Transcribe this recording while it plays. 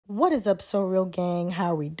What is up, So Real Gang? How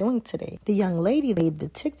are we doing today? The young lady made the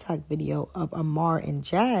TikTok video of Amvr and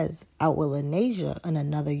Jazz out with Lanasia and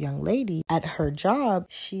another young lady at her job.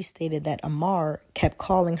 She stated that Amvr kept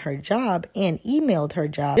calling her job and emailed her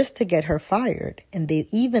job just to get her fired. And they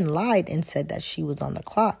even lied and said that she was on the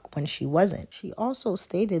clock when she wasn't. She also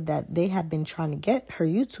stated that they had been trying to get her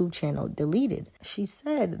YouTube channel deleted. She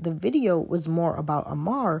said the video was more about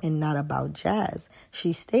Amvr and not about Jazz.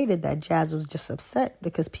 She stated that Jazz was just upset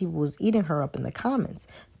because people was eating her up in the comments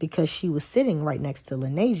because she was sitting right next to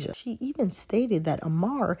Lanasia. She even stated that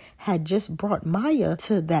Amvr had just brought Maya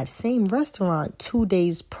to that same restaurant 2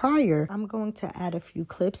 days prior. I'm going to add a few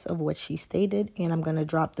clips of what she stated, and I'm going to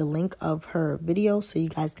drop the link of her video so you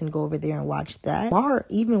guys can go over there and watch that. Amvr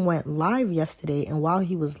even went live yesterday, and while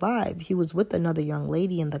he was live, he was with another young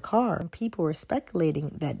lady in the car, and people were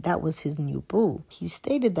speculating that that was his new boo. He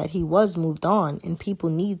stated that he was moved on and people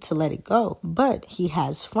need to let it go, but he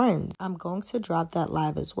has friends. I'm going to drop that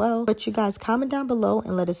live as well, but you guys comment down below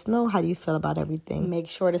and let us know how you feel about everything. Make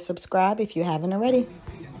sure to subscribe if you haven't already.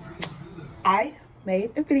 I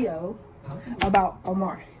made a video about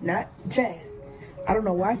Amvr, not Jazz. I don't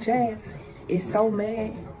know why Jazz is so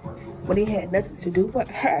mad when he had nothing to do with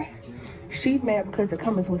her. She's mad because the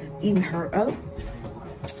comments was eating her up.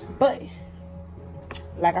 But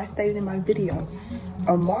like I stated in my video,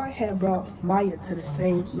 Amvr had brought Maya to the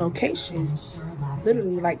same location,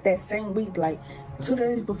 literally like that same week, like 2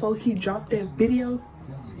 days before he dropped that video.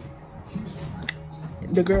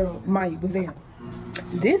 The girl Maya was there.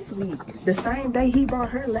 This week, the same day he brought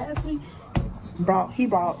her last week, he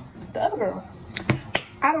brought the other girl.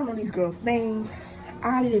 I don't know these girls' names.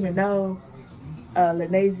 I didn't even know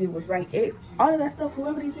Lanasia was right ex. All of that stuff,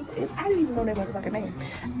 whoever these people is, I didn't even know their motherfucking name.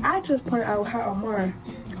 I just pointed out how Amvr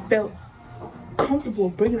felt comfortable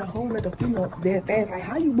bringing a whole other female that fast. Like,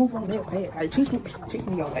 how you move on that fast? Like, teach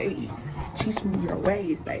me your ways. Teach me your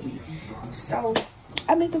ways, baby. So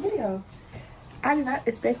I made the video. I did not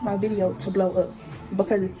expect my video to blow up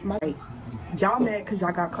because y'all mad because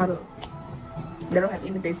y'all got caught up. They don't have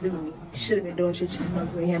anything to do with me. Should have been doing shit you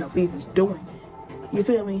ain't had no business doing. You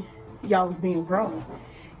feel me? Y'all was being grown.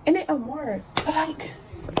 And then Amvr, like,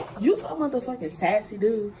 you so motherfucking sassy,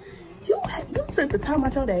 dude. You took the time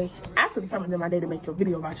out your day. I took the time out of my day to make your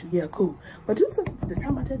video about you. Yeah, cool. But you took the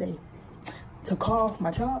time out your day to call my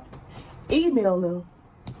job, email them.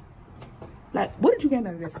 Like, what did you gain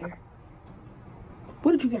out of this here?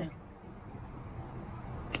 What did you gain?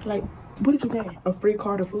 Like, what did you gain? A free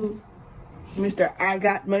card of food? Mr. I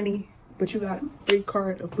got money, but you got a free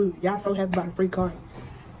card of food. Y'all so happy about a free card.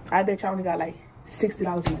 I bet y'all only got like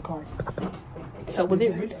 $60 in the card. So was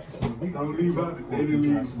it really?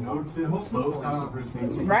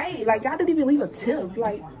 Right, like y'all didn't even leave a tip.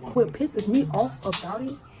 Like, what pisses me off about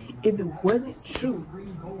it, if it wasn't true,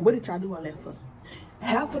 what did y'all do all that for?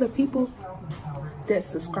 Half of the people that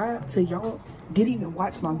subscribe to y'all didn't even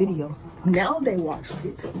watch my video. Now they watched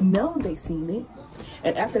it. Now they seen it.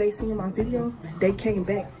 And after they seen my video, they came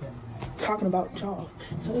back talking about y'all.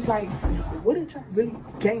 So it's like, what did y'all really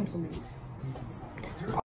gain from this?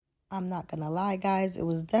 I'm not gonna lie, guys, it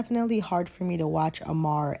was definitely hard for me to watch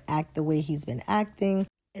Amvr act the way he's been acting,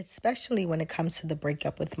 especially when it comes to the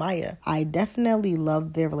breakup with Maya. I definitely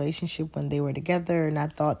loved their relationship when they were together, and I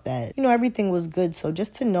thought that, everything was good. So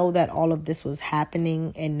just to know that all of this was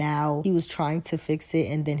happening and now he was trying to fix it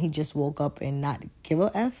and then he just woke up and not give a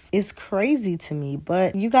F is crazy to me.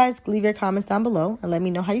 But you guys leave your comments down below and let me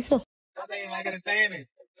know how you feel. I ain't like understand it.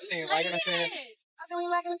 I ain't like understand it. I don't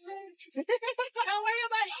like understand it. Don't worry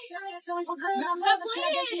about it.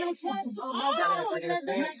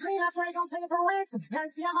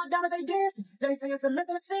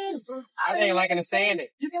 I ain't like understand it.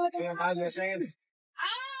 You can look at I understand it.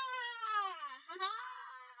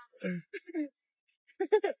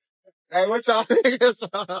 Hey, what y'all niggas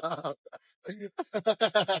on? Get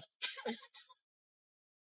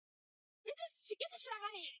this shit out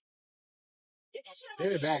of here. Get that shit out of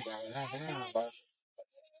here. Get it back, bro. Bro.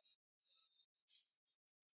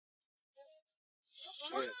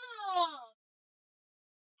 Shit.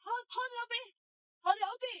 Hold it open. Hold it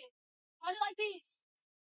open. Hold it like this.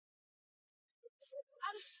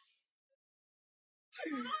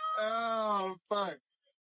 Oh, fuck.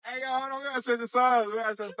 Hey, hold on. We gotta switch the songs. We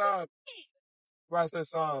gotta switch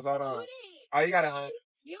songs. Hold on. Oh, you gotta hunt.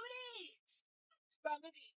 Mute it. Bro, look at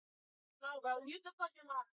it. No, bro. Mute the fucking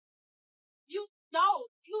live. Mute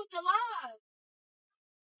the live.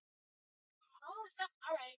 Oh, stop.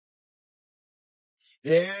 All right.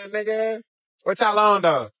 Yeah, nigga. What y'all on,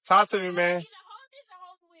 though? Talk to me, man. Hold this or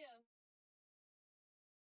hold the wheel.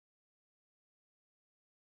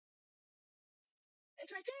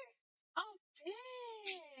 It's right there. Oh, yeah.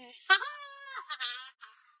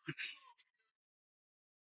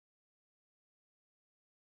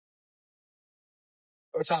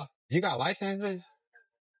 What y'all? You got license, bitch?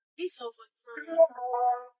 He's so fucking funny.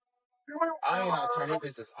 I ain't gonna turn these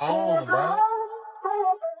bitches on, bro.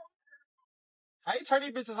 How you turn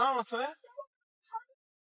these bitches on, twin?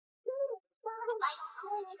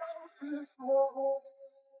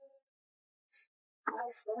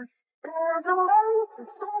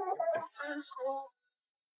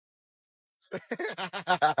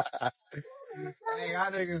 Hey,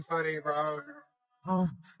 y'all niggas funny, bro. When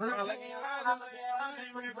I look in your eyes, I'm like, I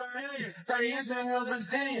ain't familiar. 30 inches of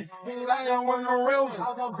Brazilian. Things I don't want no real ones. I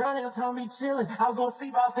was on ground, they told me chillin'. I was gonna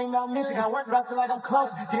sleep, I was thinking about Michigan. I work, but I feel like I'm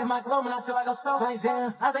close. Get in my globe, and I feel like I'm so like,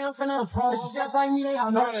 damn, I think I'm finna approach. She just like me, they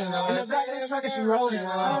all know. In the back of the truck, and she rolling.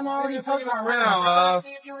 I don't know what he told you. I ran out, love.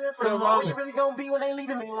 See if you here for the moment. You really gonna be when they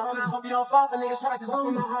leaving me alone. I hope you don't fall for niggas try to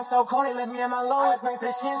clone me. My heart so cold, they left me at my lowest. Wait for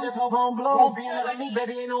the shit, just hope I don't blow. Won't be another me,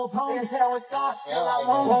 baby, ain't no opponent. His head on stop, still I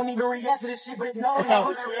won't even react to this shit, but it's no.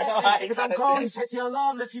 Cause I'm cold, it's chasing your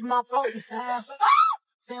love, let's keep my focus.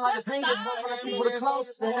 Seem like a pain, just from the people the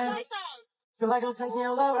closest. Feel like I'm chasing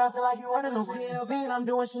your love, but I feel like you're running away. And I'm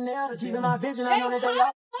doing Chanel, keeping my vision. I know that they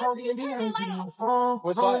all holding and being on the phone.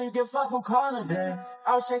 I don't even give a fuck who calling me. I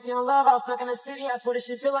was chasing your love, I was stuck in the city. I swear this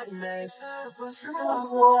shit feel like next. I was chasing your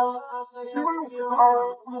love, I was stuck in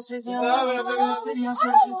the city. I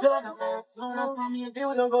swear this shit feel like a mess. When I saw me and Bill,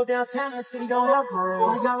 we gon' go downtown, the city gon' operate.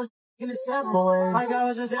 Like I was in the subway. Like I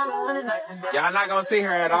was just down 100 nights and days. Y'all not gonna see her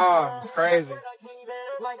at all. It's crazy.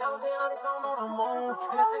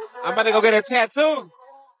 I'm about to go get a tattoo.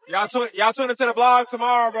 Y'all tune into the vlog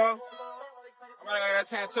tomorrow, bro. I'm about to go get a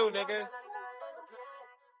tattoo, nigga.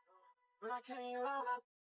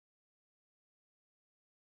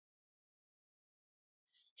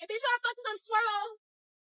 Hey, bitch, why the fuck is I'm swirl?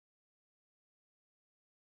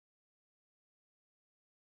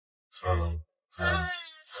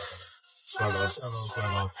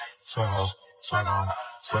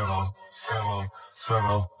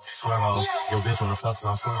 Yo, bitch, when the fuck's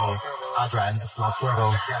on swivel, I drive this on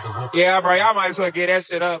swivel. Yeah, bro, y'all might as well get that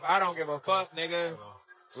shit up. I don't give a fuck, nigga.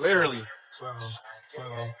 Literally. Swivel.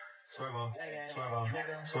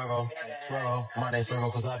 My name Swivel,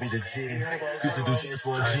 cause I be the G. Used to do shit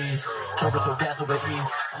for a G. Capital gas over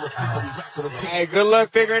east. Hey, good luck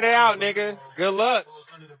figuring it out, nigga. Good luck.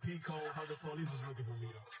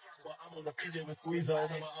 I'm on the PJ with squeeze on.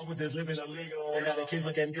 I was just living illegal. Now the kids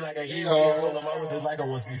look at me like a hero. I was just like I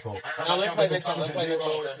was before. Now let's play next song. Let's play next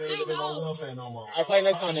song. I play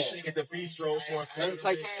next song. Let me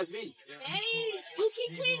play KSV. Hey, you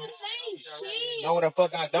keep playing the same shit. No, the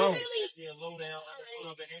fuck I don't.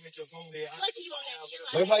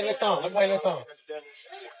 Let me play next song. Let me play next song.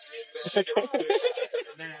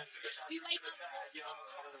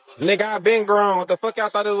 Nigga, I been grown. What the fuck y'all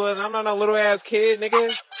thought it was? I'm not no little ass kid,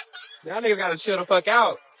 nigga. Y'all niggas gotta chill the fuck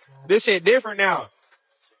out. This shit different now.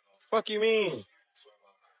 Fuck you mean?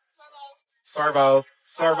 Servo.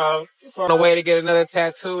 On the way to get another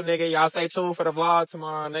tattoo, nigga. Y'all stay tuned for the vlog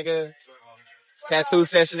tomorrow, nigga. Tattoo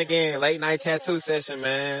session again. Late night tattoo session,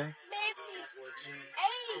 man.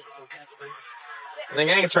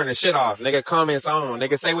 Nigga, I ain't turning shit off. Nigga, comments on.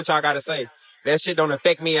 Nigga, say what y'all gotta say. That shit don't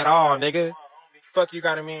affect me at all, nigga. Fuck you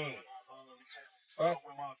gotta mean. Fuck.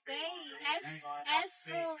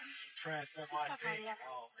 You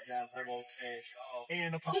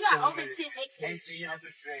got over 10 exes.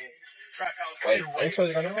 Wait, are you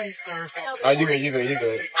supposed to go now? Oh, you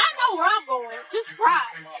good. I know where I'm going. Just try.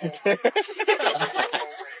 Hey,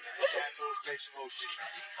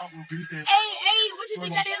 what you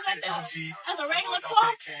think that is right there? That's a regular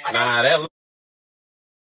car? Nah, that look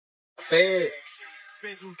fed.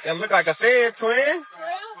 That look like a fed, twin.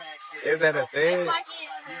 Is that a fed?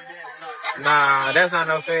 Nah, that's not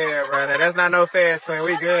no fed, brother. That's not no fed, twin.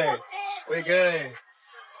 We good. Yeah,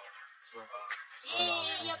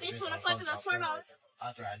 bitch, when the fuck is a Swervo?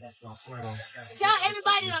 Tell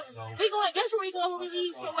everybody we going. Guess where we going when we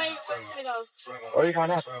leave? Where we gonna go? Where you going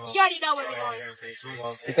now? You already know where we going.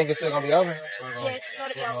 You think it's still gonna be over? Yes, it's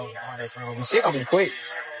gonna be over. This shit gonna be quick.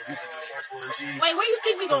 Wait, where you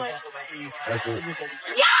think we going? That's it.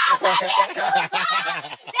 Yeah,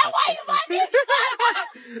 that way you fucking.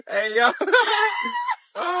 Hey, yo.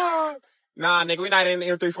 Oh. Nah, nigga, we not in the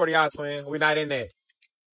M340i, twin. We not in that.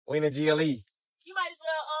 We in the GLE. You might as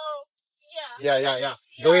well, Yeah.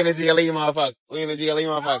 Go in the GLE, motherfucker. We in the GLE,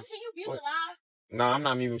 motherfucker. Can you mute the line? No, I'm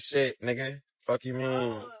not muting shit, nigga. Fuck you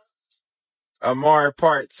mean? Amvr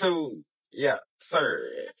part 2. Yeah, sir.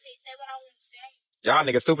 Please say what I want to say. Y'all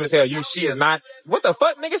niggas stupid as hell. She is not. What the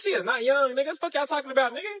fuck, nigga? She is not young, nigga. The fuck y'all talking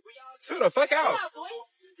about, nigga? Chill the fuck out.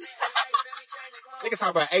 Niggas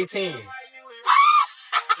talking about 18.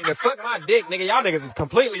 Nigga, suck my dick, nigga. Y'all niggas is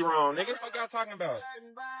completely wrong, nigga. What the fuck y'all talking about?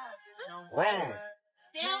 Wrong.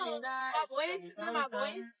 Damn, my voice. My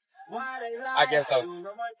voice. I guess so.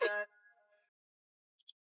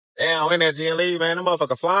 Damn, in that GLE, man. Them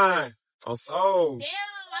motherfucker flying. On soul. Damn,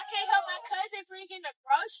 I can't help my cousin bringing the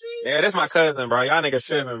groceries. Yeah, this my cousin, bro. Y'all niggas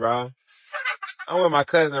tripping, bro. I'm with my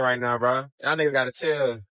cousin right now, bro. Y'all niggas gotta chill.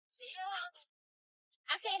 Damn,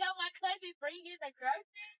 I can't help my cousin bringing the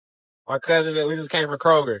groceries. My cousin, we just came from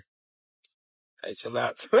Kroger. Hey, chill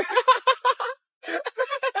out.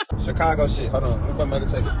 Chicago shit. Hold on. Let me play my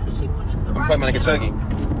Kentucky. Let me play my Kentucky.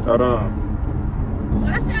 Hold on.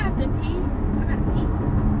 When I say I have to pee, I gotta pee.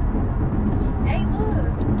 Hey, look.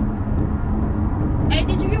 Hey,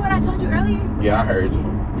 did you hear what I told you earlier? Yeah, I heard you.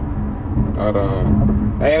 Hold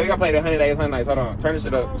on. Hey, we gotta play the 100 Days, 100 Nights. Hold on. Turn this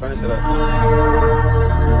shit up. Turn this shit up. Turn it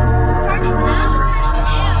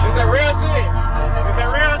down. This that real shit. This that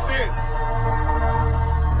real shit.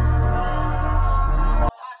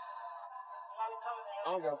 I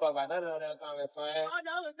don't give a fuck about none of that comments, man. Oh,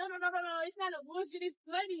 no. It's not a bullshit. It's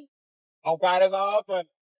funny. Oh, God, it's all fun.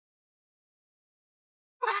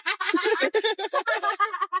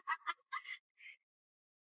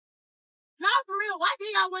 Nah, for real. Why did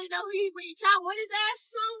y'all want to know who he reached out? What his ass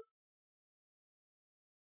to?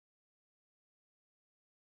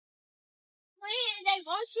 Man, they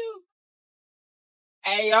want you.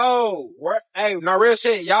 Hey, yo. Hey, no real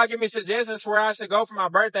shit. Y'all give me suggestions where I should go for my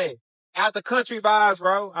birthday. Out the country vibes,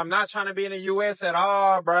 bro. I'm not trying to be in the U.S. at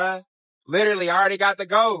all, bro. Literally, I already got to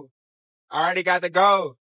go.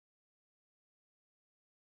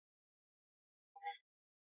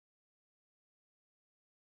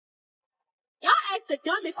 Y'all ask the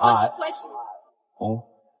dumbest fucking question.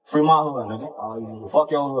 Free my hood, nigga.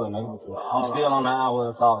 Fuck your hood, nigga. I'm still on the hour.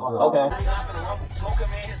 It's all good. Okay.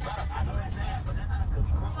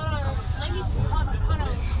 Hold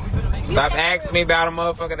on. Stop asking me about a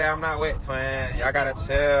motherfucker that I'm not with, twin. Y'all gotta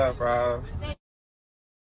chill, bro.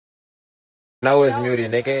 No, it's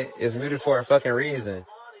muted, nigga. It's muted for a fucking reason.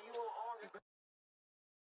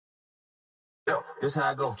 This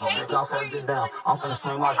how I go. Make y'all first get down. I'm finna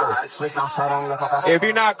swing my go. Slick outside on the If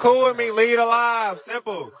you're not cool with me, leave it alive.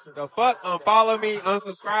 Simple. The fuck? Unfollow me,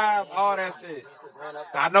 unsubscribe, all that shit.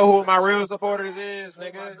 I know who my real supporters is,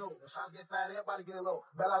 nigga.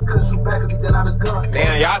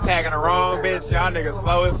 Damn, y'all tagging the wrong bitch. Y'all niggas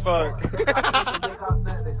slow as fuck.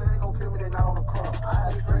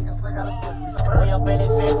 Way up in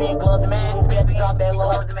his 50 gloves, man. He's scared to drop that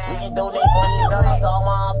low. We can donate money to all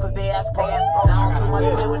moms cause they ask pro. Now I'm too much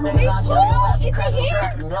to play with niggas. I know you have to crack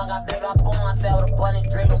them. You know I got big up on myself with a bunny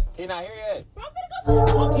drink. He not here yet.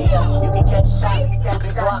 Yeah, you can catch a shot. Catch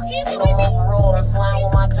big blocks. Ain't no more roll. I'm slime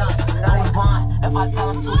with my jocks. Now he fine. If I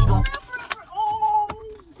tell him to, he gon'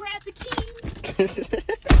 Grab the key.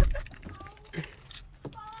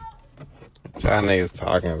 What y'all niggas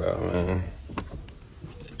talking about, man?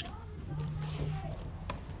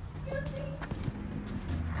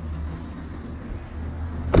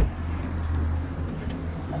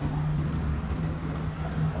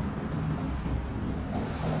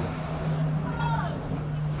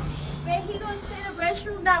 Man, he gonna say the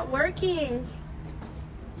restroom not working.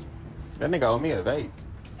 That nigga owe me a vape.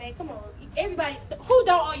 Man, come on. Everybody, who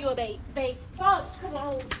don't owe you a vape? Vape. Fuck, come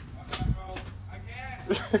on.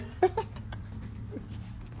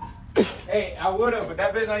 Hey, I would've, but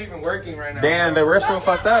that bitch not even working right now. Damn, the restroom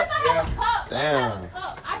fucked up. Yeah. Damn.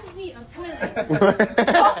 I just need a toilet.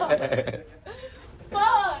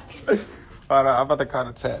 Fuck. Hold on, I'm about to call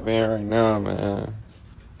the tap man right now, man.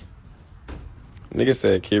 Nigga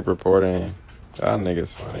said keep reporting. Y'all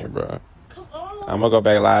niggas funny, bro. Come on. I'm gonna go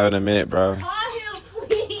back live in a minute, bro. Call him,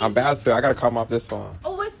 please. I'm about to. I gotta call him off this phone.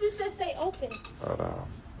 Oh, what's this that say open? Hold on.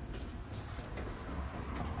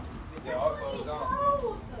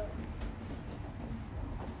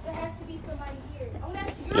 There has to be somebody here. Oh,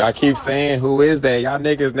 that's your Y'all keep car. saying who is that? Y'all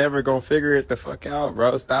niggas never gonna figure it the fuck out,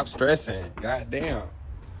 bro. Stop stressing. Goddamn.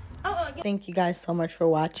 Thank you guys so much for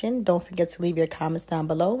watching. Don't forget to leave your comments down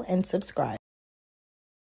below and subscribe.